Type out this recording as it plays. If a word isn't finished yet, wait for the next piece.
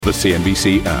The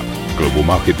CNBC app. Global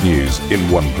market news in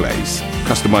one place.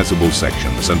 Customizable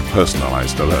sections and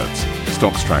personalized alerts.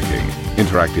 Stocks tracking,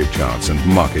 interactive charts and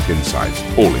market insights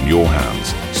all in your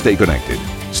hands. Stay connected.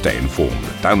 Stay informed.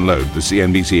 Download the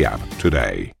CNBC app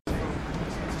today.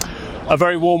 A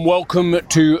very warm welcome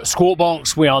to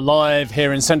Squawk. We are live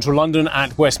here in central London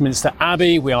at Westminster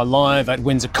Abbey. We are live at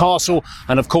Windsor Castle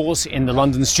and, of course, in the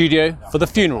London studio for the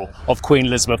funeral of Queen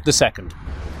Elizabeth II.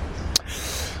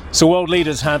 So world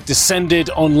leaders have descended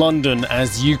on London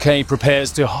as the UK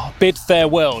prepares to bid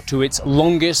farewell to its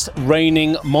longest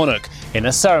reigning monarch in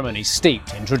a ceremony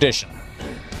steeped in tradition.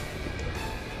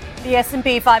 The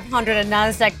S&P 500 and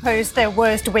Nasdaq post their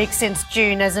worst week since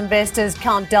June as investors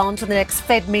count down to the next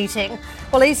Fed meeting,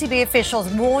 while ECB officials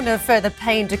warn of further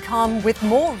pain to come with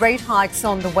more rate hikes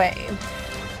on the way.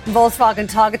 Volkswagen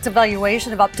targets a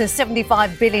valuation of up to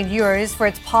 75 billion euros for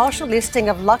its partial listing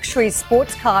of luxury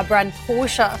sports car brand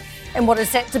Porsche in what is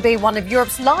set to be one of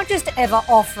Europe's largest ever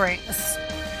offerings.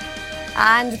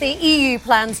 And the EU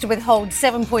plans to withhold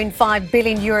 7.5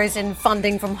 billion euros in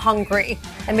funding from Hungary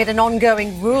amid an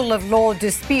ongoing rule of law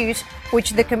dispute, which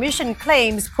the Commission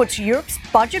claims puts Europe's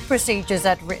budget procedures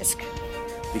at risk.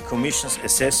 The Commission's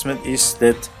assessment is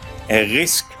that a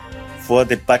risk for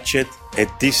the budget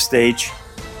at this stage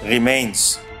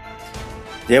remains.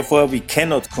 Therefore, we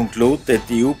cannot conclude that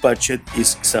the EU budget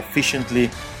is sufficiently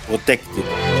protected.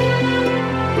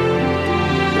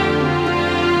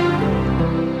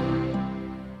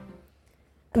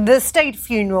 The state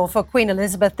funeral for Queen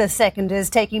Elizabeth II is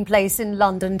taking place in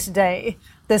London today.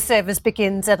 The service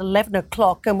begins at 11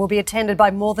 o'clock and will be attended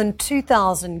by more than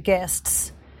 2,000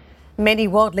 guests. Many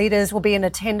world leaders will be in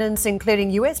attendance, including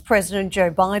US President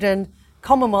Joe Biden,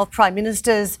 Commonwealth Prime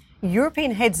Ministers, European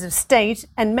heads of state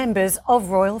and members of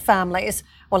royal families.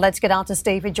 Well, let's get out to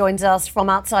Steve, who joins us from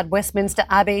outside Westminster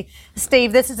Abbey.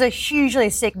 Steve, this is a hugely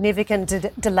significant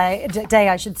day,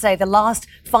 the last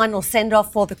final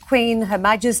send-off for the Queen, Her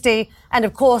Majesty, and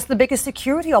of course the biggest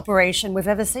security operation we've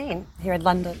ever seen here in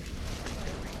London.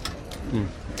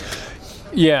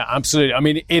 Yeah, absolutely. I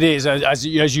mean, it is, as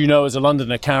you know, as a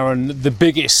Londoner, Karen, the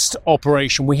biggest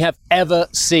operation we have ever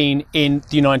seen in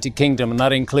the United Kingdom. And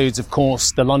that includes, of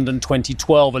course, the London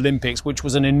 2012 Olympics, which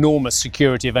was an enormous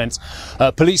security event.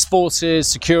 Police forces,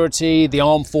 security, the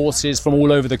armed forces from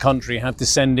all over the country have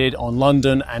descended on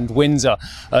London and Windsor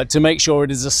to make sure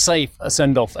it is a safe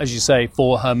send-off, as you say,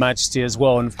 for Her Majesty as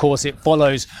well. And of course, it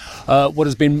follows what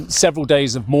has been several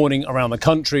days of mourning around the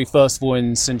country. First of all,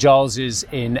 in St Giles's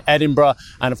in Edinburgh.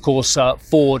 And of course,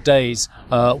 4 days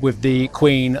with the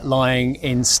Queen lying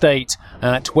in state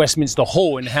at Westminster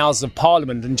Hall in the Houses of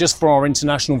Parliament. And just for our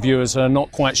international viewers who are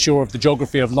not quite sure of the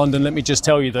geography of London, let me just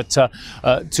tell you that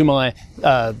to my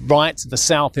right, the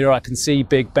south here, I can see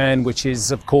Big Ben, which is,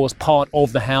 of course, part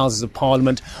of the Houses of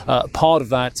Parliament. Part of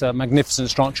that magnificent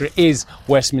structure is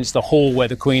Westminster Hall, where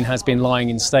the Queen has been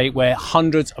lying in state, where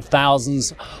hundreds of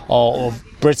thousands of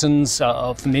Britons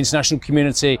from the international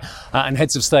community and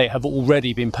heads of state have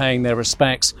already been paying their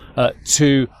respects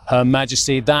to Her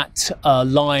Majesty. That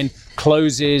line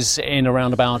closes in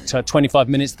around about 25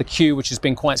 minutes, the queue, which has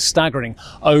been quite staggering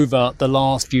over the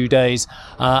last few days,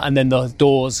 and then the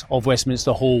doors of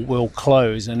Westminster Hall will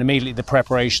close and immediately the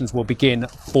preparations will begin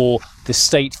for the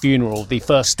state funeral, the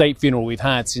first state funeral we've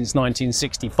had since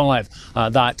 1965,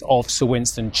 that of Sir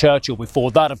Winston Churchill.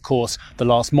 Before that, of course, the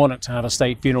last monarch to have a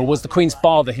state funeral was the Queen's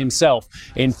father himself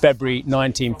in February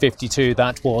 1952.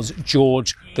 That was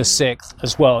George VI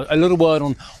as well. A little word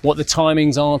on what the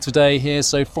timings are today here.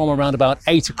 So from around about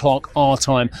 8 o'clock our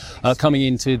time, coming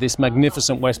into this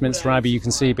magnificent Westminster Abbey, you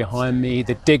can see behind me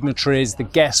the dignitaries, the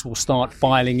guests will start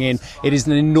filing in. It is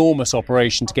an enormous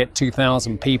operation to get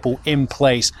 2,000 people in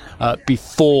place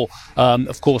before,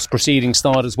 of course, proceedings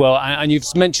start as well. And you've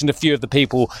mentioned a few of the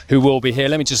people who will be here.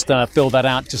 Let me just fill that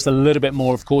out just a little bit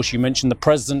more. Of course, you mentioned the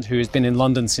President, who has been in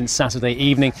London since Saturday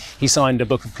evening. He signed a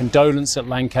book of condolence at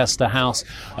Lancaster House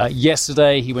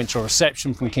yesterday. He went to a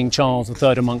reception from King Charles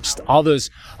III, amongst others,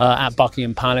 at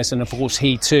Buckingham Palace. And of course,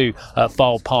 he too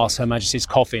filed past Her Majesty's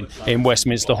coffin in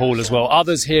Westminster Hall as well.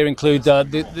 Others here include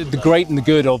the great and the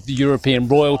good of the European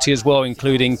royalty as well,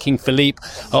 including King Philippe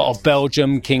of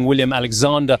Belgium, King William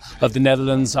Alexander of the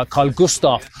Netherlands, Carl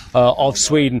Gustaf of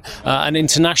Sweden, and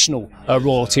international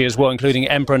royalty as well, including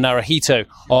Emperor Naruhito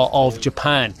of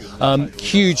Japan.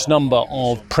 Huge number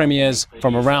of premiers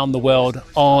from around the world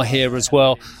are here as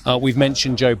well. We've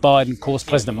mentioned Joe Biden, of course,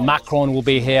 President Macron will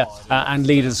be here, and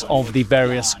leaders of the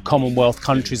various Commonwealth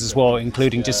countries as well,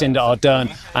 including Jacinda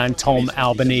Ardern and Tom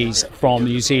Albanese from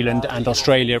New Zealand and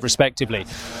Australia, respectively.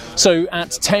 So at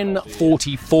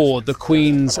 10:44, the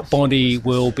Queen's body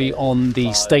will be on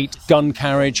the state gun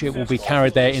carriage. It will be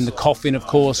carried there in the coffin, of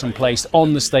course, and placed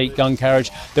on the state gun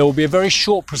carriage. There will be a very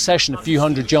short procession, a few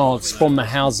hundred yards from the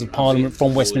Houses of Parliament,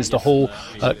 from Westminster Hall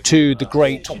to the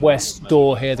Great West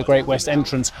door here, the Great West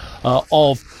entrance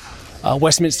of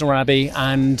Westminster Abbey,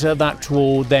 and that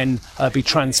will then be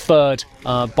transferred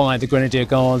by the Grenadier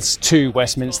Guards to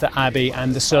Westminster Abbey,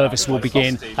 and the service will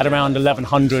begin at around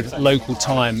 1100 local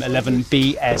time, 11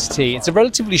 BST. It's a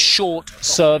relatively short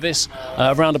service,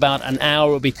 around about an hour.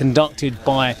 It will be conducted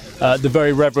by the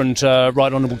Very Reverend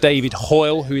Right Honourable David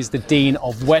Hoyle, who is the Dean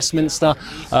of Westminster.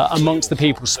 Amongst the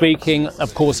people speaking,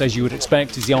 of course, as you would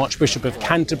expect, is the Archbishop of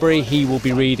Canterbury. He will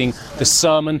be reading the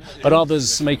sermon, but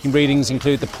others making readings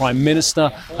include the Prime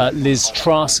Minister, Liz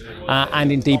Truss,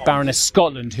 and indeed Baroness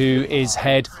Scotland, who is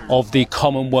head of the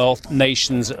Commonwealth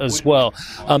nations as well.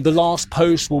 The last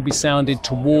post will be sounded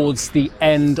towards the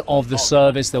end of the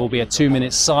service. There will be a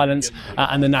 2-minute silence,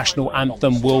 and the national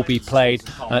anthem will be played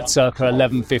at circa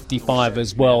 11:55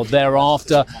 as well.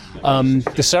 Thereafter,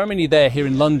 the ceremony here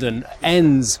in London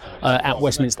ends at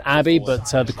Westminster Abbey, but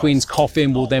the Queen's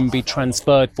coffin will then be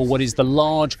transferred for what is the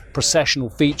large processional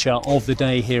feature of the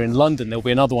day here in London. There will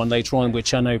be another one later on,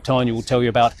 which I know Tanya will tell you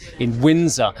about, in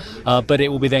Windsor, but it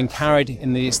will be then carried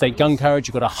in the state gun carriage.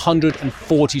 You've got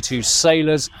 142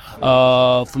 sailors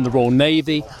from the Royal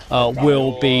Navy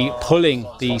will be pulling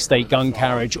the state gun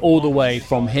carriage all the way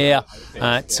from here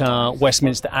at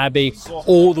Westminster Abbey,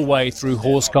 all the way through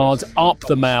Horse Guards, up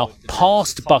the Mall,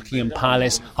 past Buckingham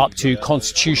Palace, up to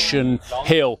Constitution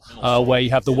Hill, where you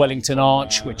have the Wellington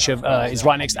Arch, which is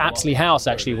right next to Apsley House,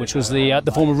 actually, which was the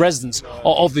former residence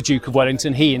of the Duke of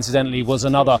Wellington. He, incidentally, was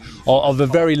another of a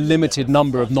very limited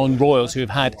number of non-royals who have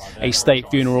had a state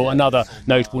funeral. Another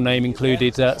notable name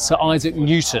included Sir Isaac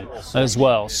Newton as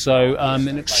well. So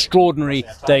an extraordinary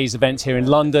day's events here in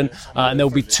London, and there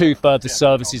will be 2 further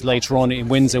services later on in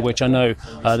Windsor, which I know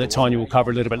that Tanya will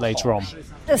cover a little bit later on.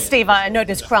 Steve, I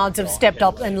noticed crowds have stepped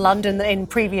up in London in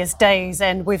previous days,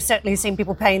 and we've certainly seen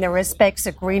people paying their respects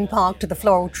at Green Park to the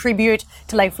floral tribute,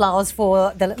 to lay flowers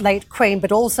for the late Queen,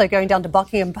 but also going down to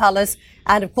Buckingham Palace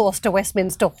and, of course, to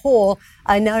Westminster Hall.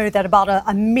 I know that about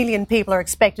a million people are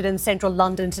expected in central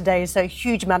London today, so a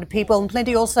huge amount of people, and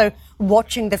plenty also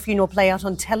watching the funeral play out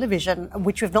on television,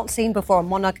 which we've not seen before, a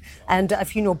monarch and a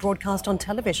funeral broadcast on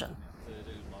television.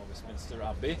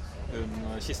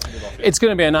 It's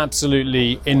going to be an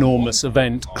absolutely enormous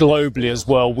event globally as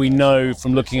well. We know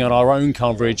from looking at our own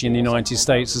coverage in the United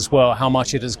States as well how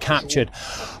much it has captured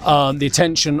the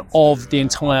attention of the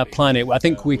entire planet. I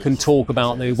think we can talk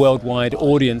about the worldwide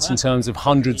audience in terms of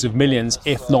hundreds of millions,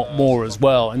 if not more as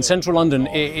well. And central London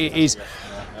is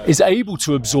able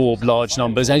to absorb large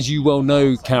numbers, as you well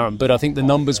know, Karen, but I think the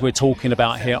numbers we're talking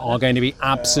about here are going to be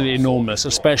absolutely enormous,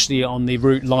 especially on the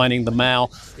route lining the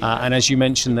Mall, and as you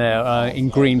mentioned there, in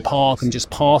Green Park, and just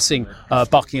passing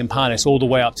Buckingham Palace all the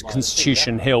way up to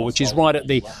Constitution Hill, which is right at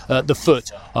the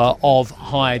foot of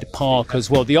Hyde Park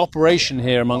as well. The operation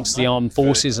here amongst the armed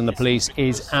forces and the police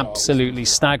is absolutely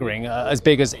staggering, as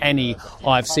big as any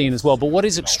I've seen as well. But what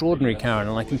is extraordinary, Karen,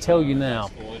 and I can tell you now,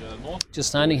 just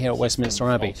standing here at Westminster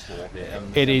Abbey,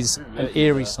 it is an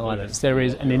eerie silence. There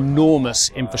is an enormous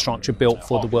infrastructure built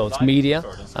for the world's media,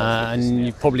 and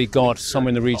you've probably got somewhere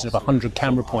in the region of 100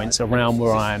 camera points around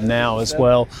where I am now as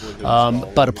well.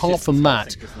 But apart from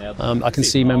that, I can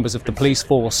see members of the police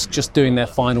force just doing their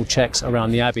final checks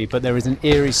around the Abbey, but there is an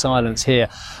eerie silence here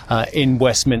in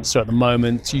Westminster at the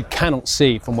moment. You cannot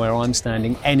see from where I'm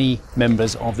standing any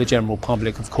members of the general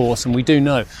public, of course, and we do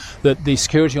know that the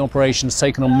security operation has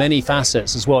taken on many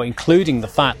facets as well, including the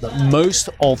fact that most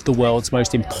of the world's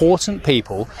most important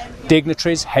people,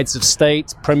 dignitaries, heads of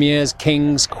state, premiers,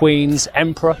 kings, queens,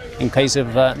 emperor, in case of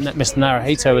Mr.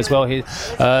 Naruhito as well,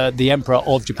 the emperor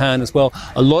of Japan as well,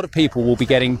 a lot of people will be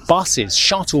getting buses,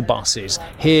 shuttle buses,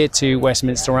 here to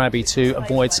Westminster Abbey to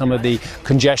avoid some of the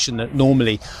congestion that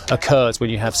normally occurs when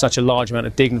you have such a large amount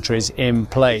of dignitaries in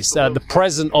place. The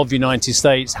President of the United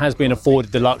States has been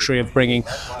afforded the luxury of bringing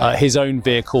his own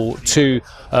vehicle to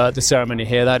the ceremony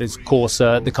here. That is, of course,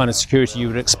 the kind of security you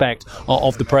would expect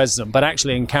of the President. But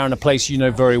actually, in Karen, a place you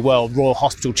know very well, Royal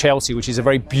Hospital Chelsea, which is a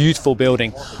very beautiful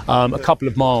building a couple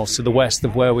of miles to the west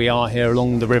of where we are here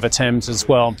along the River Thames as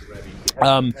well.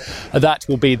 That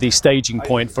will be the staging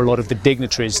point for a lot of the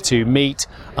dignitaries to meet,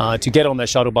 to get on their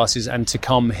shuttle buses and to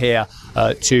come here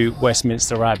to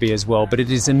Westminster Abbey as well. But it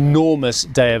is an enormous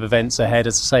day of events ahead.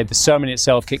 As I say, the ceremony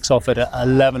itself kicks off at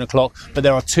 11 o'clock, but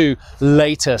there are two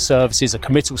later services, a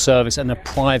committal service and a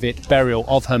private burial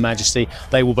of Her Majesty.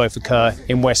 They will both occur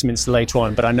in Westminster later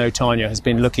on, but I know Tanya has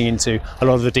been looking into a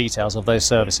lot of the details of those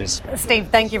services. Steve,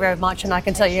 thank you very much, and I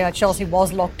can tell you Chelsea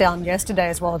was locked down yesterday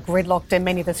as well, gridlocked in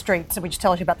many of the streets, which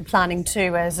tells you about the planning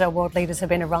too as world leaders have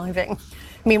been arriving.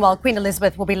 Meanwhile, Queen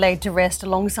Elizabeth will be laid to rest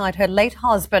alongside her late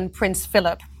husband, Prince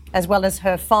Philip, as well as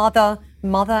her father,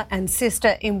 mother and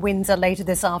sister in Windsor later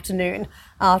this afternoon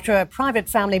after a private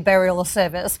family burial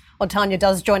service. Well, Tanya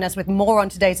does join us with more on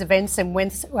today's events in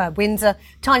Windsor.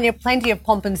 Tanya, plenty of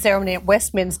pomp and ceremony at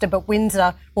Westminster, but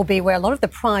Windsor will be where a lot of the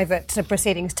private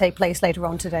proceedings take place later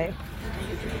on today.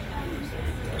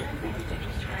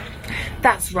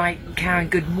 That's right, Karen.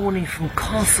 Good morning from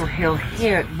Castle Hill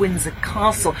here at Windsor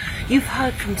Castle. You've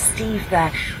heard from Steve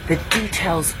there the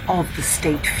details of the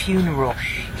state funeral.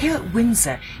 Here at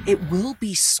Windsor, it will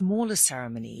be smaller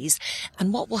ceremonies.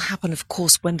 And what will happen, of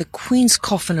course, when the Queen's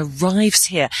coffin arrives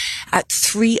here at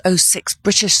 3:06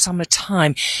 British Summer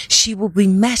Time, she will be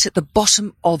met at the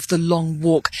bottom of the Long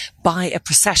Walk by a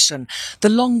procession. The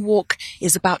Long Walk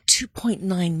is about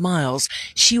 2.9 miles.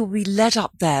 She will be led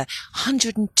up there.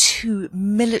 102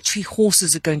 military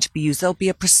horses are going to be used. There'll be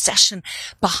a procession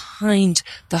behind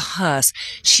the hearse.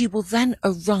 She will then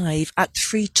arrive at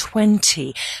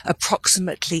 3:20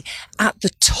 approximately at the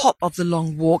top of the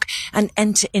Long Walk and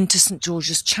enter into St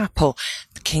George's Chapel.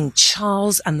 King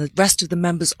Charles and the rest of the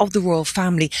members of the royal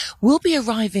family will be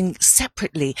arriving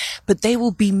separately, but they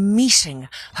will be meeting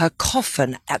her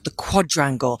coffin at the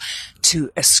quadrangle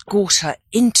to escort her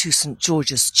into St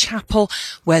George's Chapel,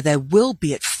 where there will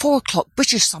be at 4 o'clock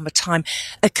British Summer Time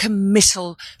a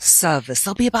committal service.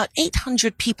 There'll be about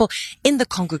 800 people in the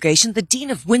congregation. The Dean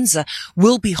of Windsor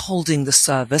will be holding the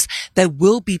service. There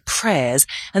will be prayers,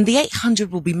 and the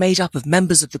 800 will be made up of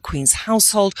members of the Queen's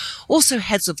household, also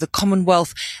heads of the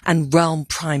Commonwealth and realm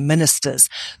prime ministers.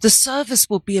 The service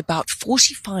will be about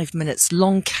 45 minutes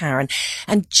long, Karen,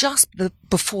 and just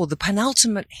before the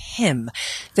penultimate hymn,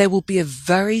 there will be a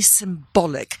very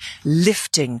symbolic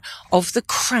lifting of the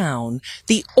crown,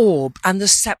 the orb and the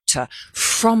sceptre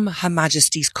from Her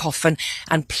Majesty's coffin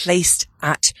and placed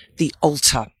at the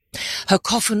altar. Her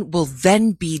coffin will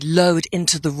then be lowered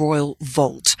into the royal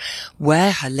vault,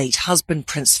 where her late husband,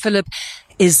 Prince Philip,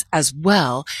 is as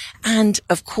well. And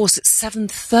of course, at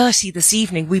 7:30 this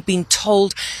evening, we've been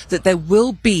told that there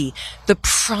will be the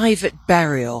private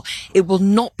burial. It will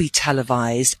not be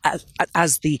televised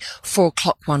as the 4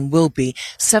 o'clock one will be.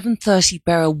 7:30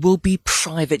 burial will be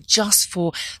private, just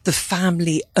for the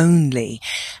family only.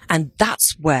 And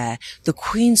that's where the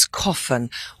Queen's coffin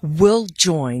will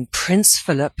join Prince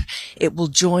Philip. It will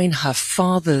join her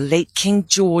father, late King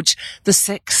George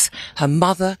VI, her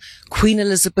mother, Queen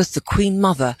Elizabeth, the Queen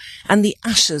Mother, and the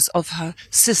ashes of her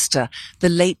sister, the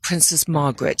late Princess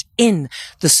Margaret, in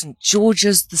the St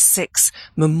George's VI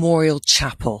Memorial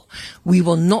Chapel. We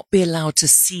will not be allowed to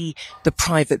see the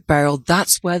private burial.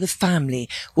 That's where the family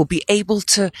will be able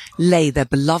to lay their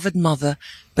beloved mother,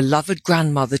 beloved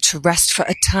grandmother to rest for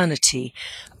eternity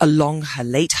along her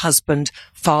late husband,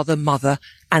 father, mother,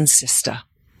 and sister.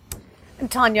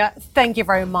 Tanya, thank you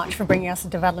very much for bringing us the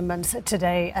developments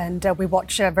today. And we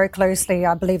watch very closely,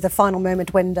 I believe, the final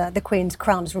moment when the Queen's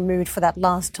crown is removed for that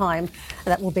last time.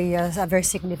 That will be a very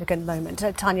significant moment.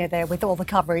 Tanya there with all the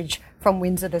coverage from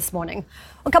Windsor this morning.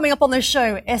 Well, coming up on the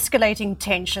show, escalating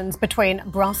tensions between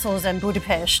Brussels and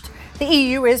Budapest. The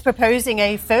EU is proposing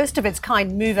a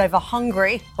first-of-its-kind move over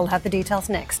Hungary. We'll have the details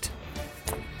next.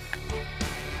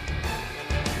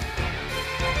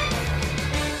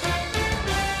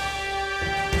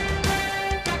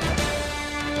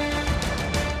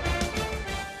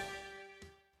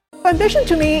 Ambition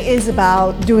to me is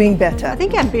about doing better. I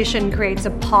think ambition creates a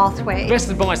pathway. The best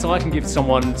advice I can give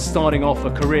someone starting off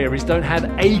a career is don't have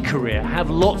a career, have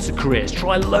lots of careers,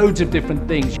 try loads of different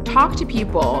things. Talk to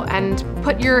people and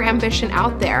put your ambition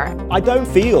out there. I don't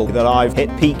feel that I've hit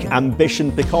peak ambition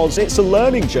because it's a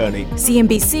learning journey.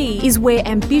 CNBC is where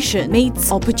ambition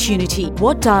meets opportunity.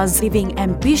 What does living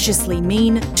ambitiously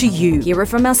mean to you? Hear it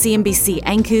from our CNBC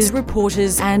anchors,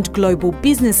 reporters and global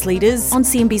business leaders on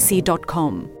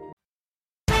CNBC.com.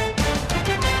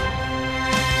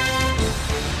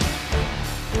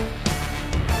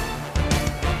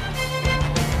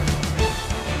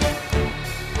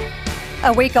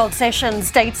 A week-old session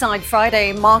stateside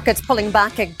Friday, markets pulling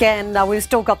back again. We've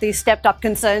still got these stepped-up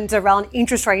concerns around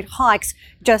interest rate hikes,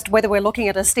 just whether we're looking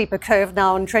at a steeper curve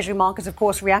now, and Treasury markets, of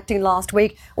course, reacting last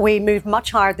week. We moved much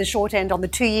higher at the short end on the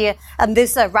 2-year, and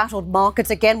this rattled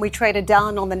markets again. We traded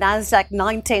down on the Nasdaq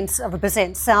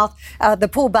 0.9% south. The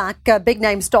pullback,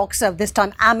 big-name stocks, this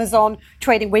time Amazon,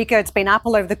 trading weaker. It's been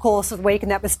Apple over the course of the week,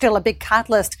 and that was still a big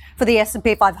catalyst for the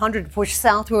S&P 500 to push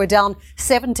south. We were down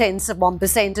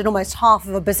 0.7% and almost 0.5%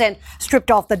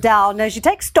 stripped off the Dow. And as you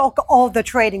take stock of the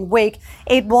trading week,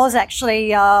 it was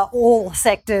actually all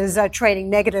sectors trading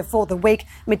negative for the week.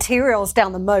 Materials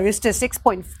down the most,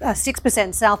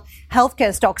 6.6% south.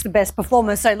 Healthcare stocks the best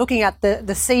performer. So looking at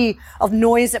the sea of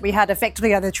noise that we had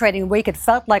effectively over the trading week, it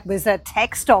felt like it was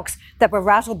tech stocks that were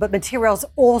rattled, but materials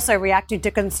also reacted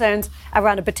to concerns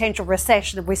around a potential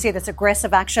recession. We see this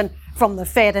aggressive action from the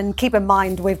Fed. And keep in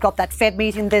mind, we've got that Fed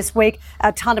meeting this week.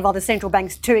 A ton of other central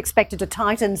banks too expected to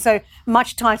tighten. So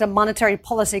much tighter monetary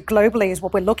policy globally is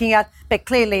what we're looking at. But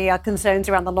clearly concerns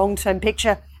around the long-term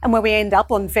picture. And where we end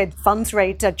up on Fed funds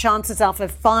rate, chances are for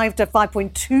 5 to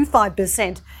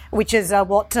 5.25%, which is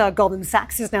what Goldman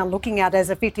Sachs is now looking at as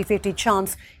a 50-50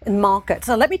 chance in market.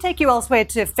 So let me take you elsewhere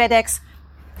to FedEx.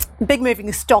 Big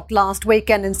moving stock last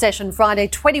weekend in session Friday,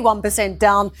 21%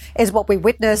 down is what we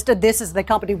witnessed. This is the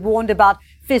company warned about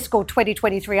fiscal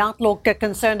 2023 outlook,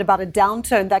 concerned about a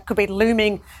downturn that could be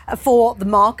looming for the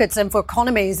markets and for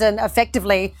economies. And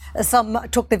effectively, some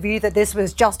took the view that this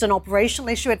was just an operational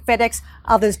issue at FedEx.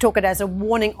 Others took it as a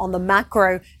warning on the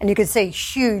macro. And you can see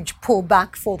huge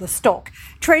pullback for the stock.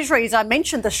 Treasuries, I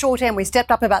mentioned the short end. We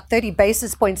stepped up about 30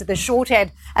 basis points at the short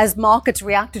end as markets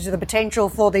reacted to the potential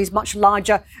for these much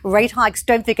larger rate hikes.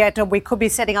 Don't forget, we could be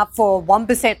setting up for a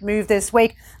 1% move this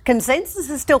week. Consensus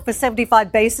is still for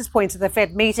 75 basis points at the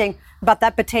Fed meeting, but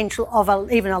that potential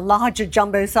of even a larger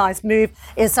jumbo-sized move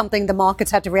is something the markets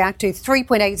had to react to.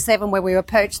 3.87 where we were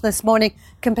perched this morning.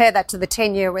 Compare that to the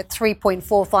 10-year with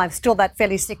 3.45. Still that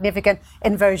fairly significant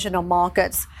inversion on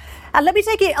markets. And let me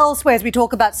take you elsewhere as we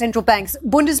talk about central banks.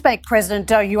 Bundesbank President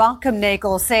Joachim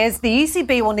Nagel says the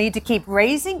ECB will need to keep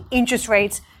raising interest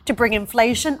rates to bring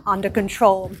inflation under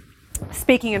control.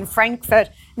 Speaking in Frankfurt,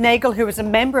 Nagel, who is a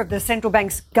member of the central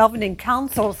bank's governing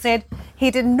council, said he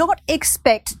did not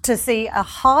expect to see a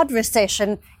hard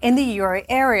recession in the euro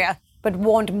area, but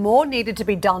warned more needed to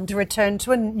be done to return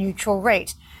to a neutral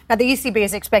rate. Now, the ECB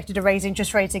is expected to raise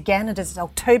interest rates again at its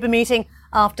October meeting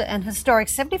after an historic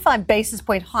 75 basis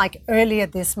point hike earlier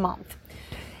this month.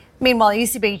 Meanwhile,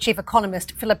 ECB chief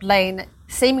economist Philip Lane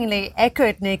seemingly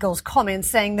echoed Nagel's comments,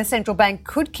 saying the central bank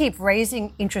could keep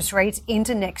raising interest rates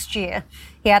into next year.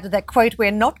 He added that, quote,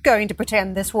 "We're not going to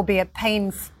pretend this will be a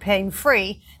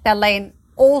pain-free." Now, Lane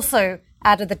also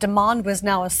added that demand was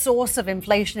now a source of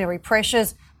inflationary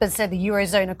pressures, but said the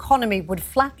Eurozone economy would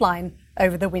flatline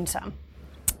over the winter.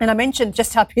 And I mentioned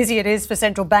just how busy it is for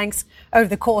central banks over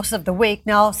the course of the week.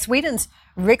 Now, Sweden's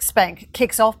Riksbank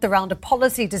kicks off the round of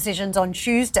policy decisions on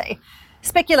Tuesday.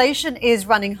 Speculation is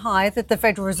running high that the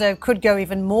Federal Reserve could go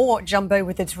even more jumbo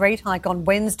with its rate hike on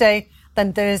Wednesday.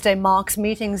 Then Thursday marks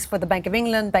meetings for the Bank of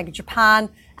England, Bank of Japan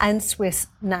and Swiss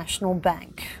National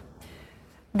Bank.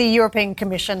 The European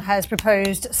Commission has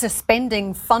proposed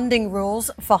suspending funding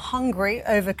rules for Hungary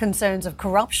over concerns of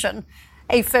corruption,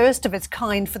 a first of its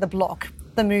kind for the bloc.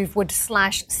 The move would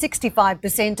slash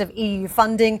 65% of EU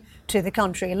funding to the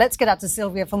country. Let's get out to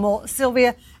Sylvia for more.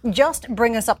 Sylvia, just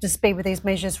bring us up to speed with these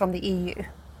measures from the EU.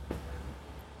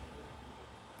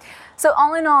 So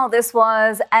all in all, this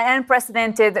was an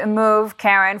unprecedented move,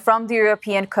 Karen, from the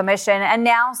European Commission,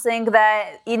 announcing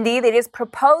that indeed it is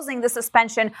proposing the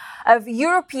suspension of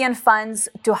European funds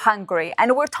to Hungary.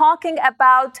 And we're talking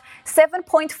about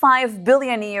 7.5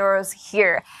 billion euros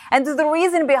here. And the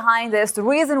reason behind this, the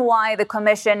reason why the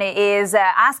Commission is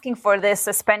asking for this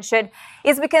suspension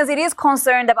is because it is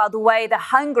concerned about the way that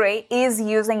Hungary is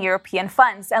using European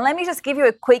funds. And let me just give you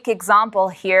a quick example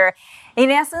here. In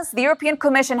essence, the European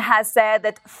Commission has said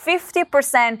that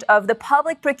 50% of the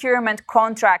public procurement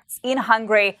contracts in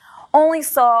Hungary only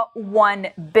saw one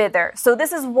bidder. So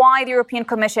this is why the European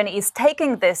Commission is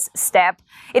taking this step.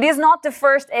 It is not the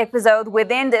first episode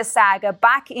within this saga.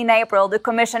 Back in April, the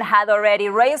Commission had already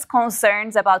raised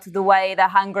concerns about the way that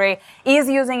Hungary is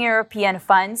using European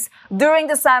funds. During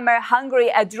the summer, Hungary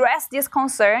addressed these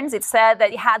concerns. It said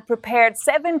that it had prepared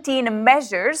 17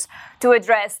 measures to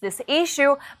address this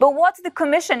issue. But what the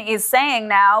Commission is saying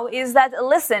now is that,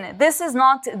 listen, this is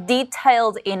not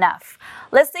detailed enough.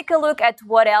 Let's take a look at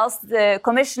what else the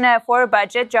Commissioner for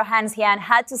Budget, Johannes Hahn,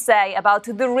 had to say about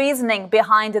the reasoning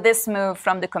behind this move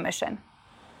from the Commission.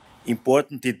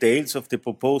 Important details of the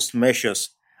proposed measures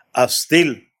are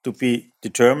still to be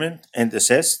determined and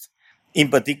assessed, in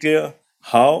particular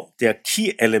how their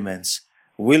key elements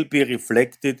will be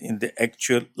reflected in the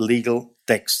actual legal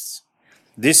texts.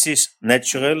 This is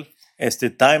natural as the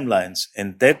timelines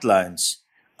and deadlines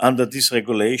under this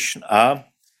regulation are,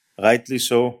 rightly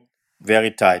so,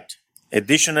 very tight.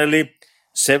 Additionally,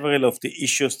 several of the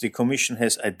issues the Commission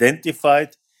has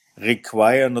identified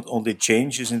require not only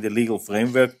changes in the legal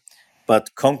framework,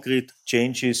 but concrete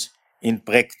changes in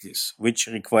practice, which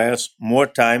requires more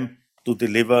time to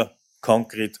deliver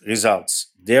concrete results.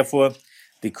 Therefore,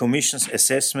 the Commission's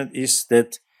assessment is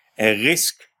that a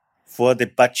risk for the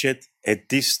budget at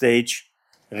this stage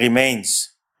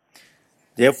remains.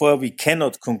 Therefore, we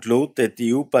cannot conclude that the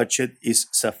EU budget is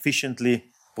sufficiently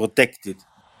protected.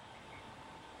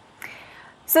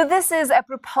 So this is a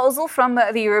proposal from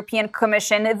the European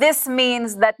Commission. This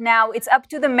means that now it's up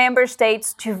to the member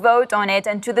states to vote on it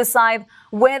and to decide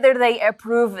whether they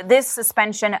approve this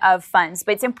suspension of funds.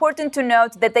 But it's important to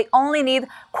note that they only need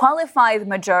qualified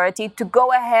majority to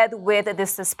go ahead with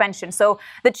this suspension. So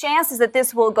the chances that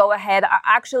this will go ahead are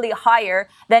actually higher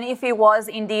than if it was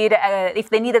indeed, if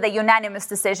they needed a unanimous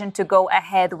decision to go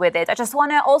ahead with it. I just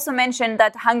want to also mention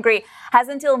that Hungary has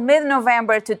until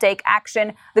mid-November to take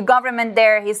action. The government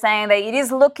there is saying that it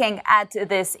is looking at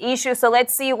this issue. So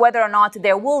let's see whether or not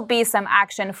there will be some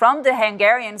action from the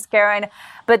Hungarians, Karen.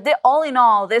 But all in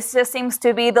all, this just seems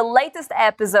to be the latest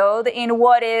episode in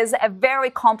what is a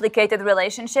very complicated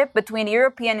relationship between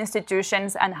European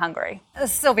institutions and Hungary.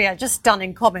 Sylvia, just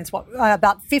stunning comments.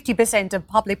 About 50% of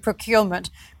public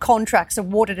procurement contracts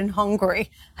awarded in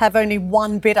Hungary have only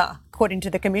one bidder, according to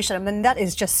the Commission. I mean, that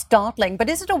is just startling. But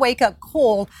is it a wake-up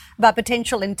call about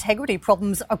potential integrity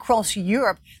problems across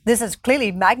Europe? This is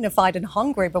clearly magnified in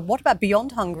Hungary, but what about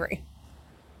beyond Hungary?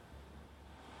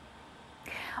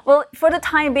 Well, for the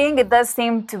time being, it does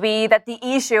seem to be that the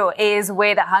issue is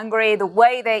with Hungary, the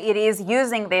way that it is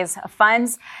using these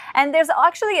funds. And there's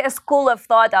actually a school of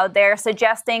thought out there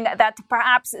suggesting that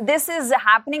perhaps this is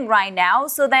happening right now.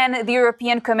 So then the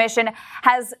European Commission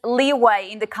has leeway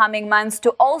in the coming months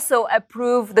to also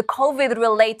approve the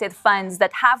COVID-related funds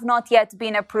that have not yet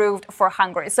been approved for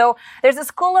Hungary. So there's a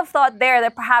school of thought there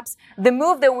that perhaps the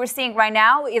move that we're seeing right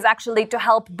now is actually to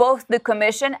help both the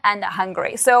Commission and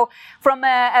Hungary. So from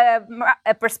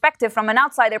a perspective, from an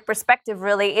outsider perspective,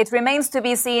 really, it remains to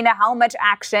be seen how much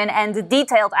action and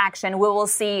detailed action we will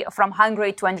see from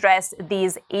Hungary to address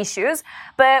these issues.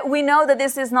 But we know that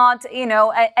this is not,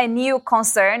 a new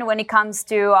concern when it comes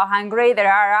to Hungary.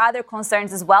 There are other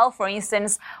concerns as well. For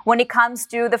instance, when it comes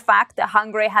to the fact that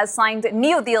Hungary has signed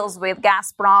new deals with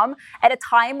Gazprom at a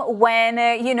time when,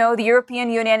 the European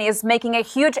Union is making a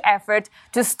huge effort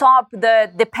to stop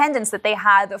the dependence that they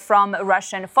had from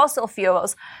Russian fossil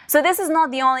fuels. So this is not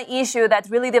the only issue that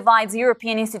really divides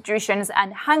European institutions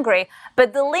and Hungary,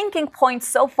 but the linking point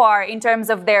so far in terms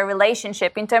of their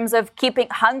relationship, in terms of keeping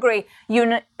Hungary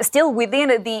still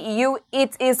within the EU,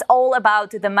 it is all about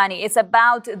the money. It's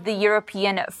about the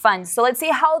European funds. So let's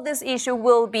see how this issue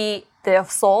will be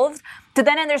solved to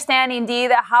then understand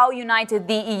indeed how united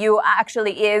the EU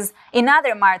actually is in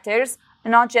other matters,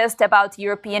 not just about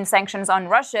European sanctions on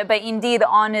Russia, but indeed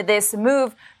on this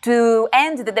move to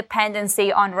end the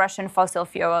dependency on Russian fossil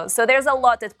fuels. So there's a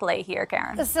lot at play here,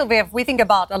 Karen. Sylvia, if we think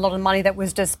about a lot of money that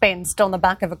was dispensed on the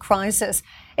back of a crisis,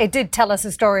 it did tell us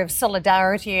a story of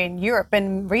solidarity in Europe.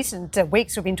 In recent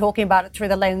weeks, we've been talking about it through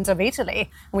the lens of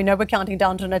Italy. We know we're counting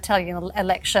down to an Italian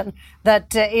election,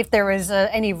 that if there is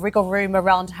any wriggle room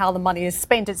around how the money is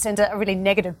spent, it sends a really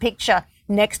negative picture.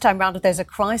 Next time round, if there's a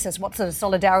crisis, what sort of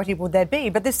solidarity will there be?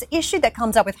 But this issue that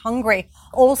comes up with Hungary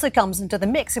also comes into the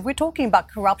mix. If we're talking about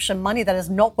corruption, money that is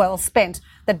not well spent,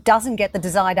 that doesn't get the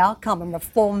desired outcome and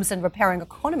reforms and repairing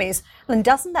economies, then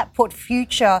doesn't that put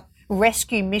future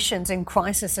rescue missions in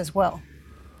crisis as well?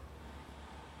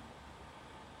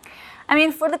 I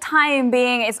mean, for the time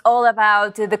being, it's all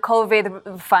about the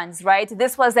COVID funds, right?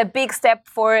 This was a big step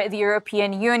for the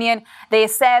European Union. They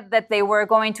said that they were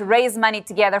going to raise money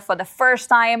together for the first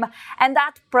time. And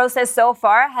that process so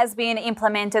far has been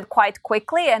implemented quite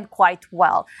quickly and quite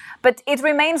well. But it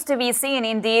remains to be seen,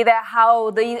 indeed,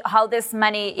 how this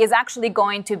money is actually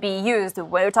going to be used.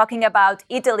 We're talking about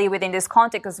Italy within this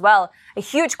context as well. A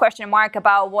huge question mark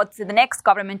about what the next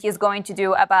government is going to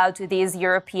do about these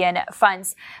European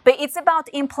funds. But it's about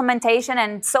implementation,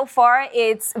 and so far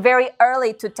it's very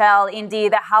early to tell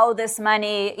indeed how this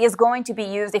money is going to be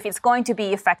used, if it's going to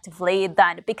be effectively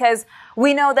done, because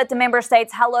we know that the member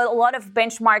states have a lot of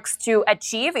benchmarks to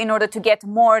achieve in order to get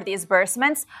more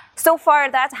disbursements. So far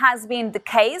that has been the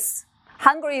case.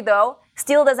 Hungary, though,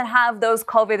 still doesn't have those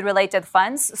COVID-related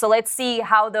funds. So let's see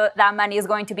how that money is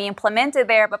going to be implemented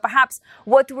there. But perhaps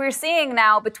what we're seeing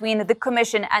now between the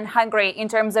Commission and Hungary in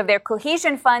terms of their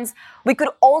cohesion funds, we could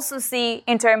also see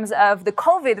in terms of the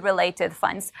COVID-related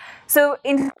funds. So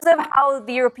in terms of how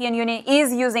the European Union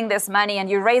is using this money, and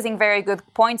you're raising very good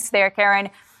points there,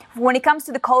 Karen, when it comes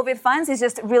to the COVID funds, it's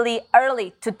just really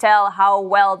early to tell how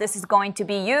well this is going to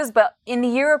be used. But in the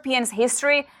Europeans'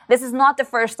 history, this is not the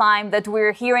first time that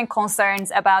we're hearing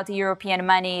concerns about the European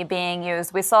money being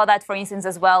used. We saw that, for instance,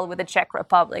 as well with the Czech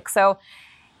Republic. So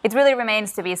it really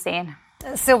remains to be seen.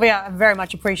 Sylvia, I very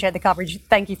much appreciate the coverage.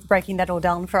 Thank you for breaking that all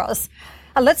down for us.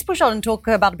 Let's push on and talk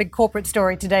about a big corporate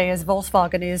story today, as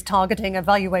Volkswagen is targeting a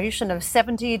valuation of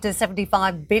 70 to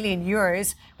 75 billion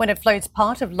euros when it floats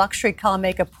part of luxury car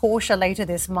maker Porsche later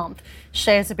this month.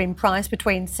 Shares have been priced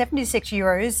between 76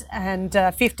 euros and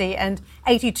 50 and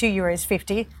 82 euros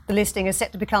 50. The listing is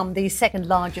set to become the second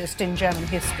largest in German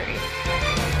history.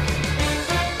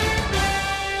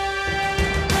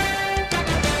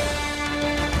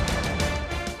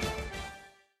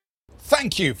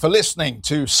 Thank you for listening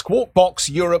to Squawk Box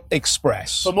Europe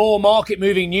Express. For more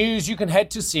market-moving news, you can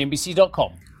head to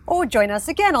cnbc.com. Or join us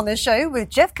again on this show with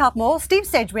Jeff Cutmore, Steve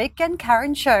Sedgwick and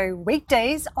Karen Cho,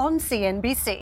 weekdays on CNBC.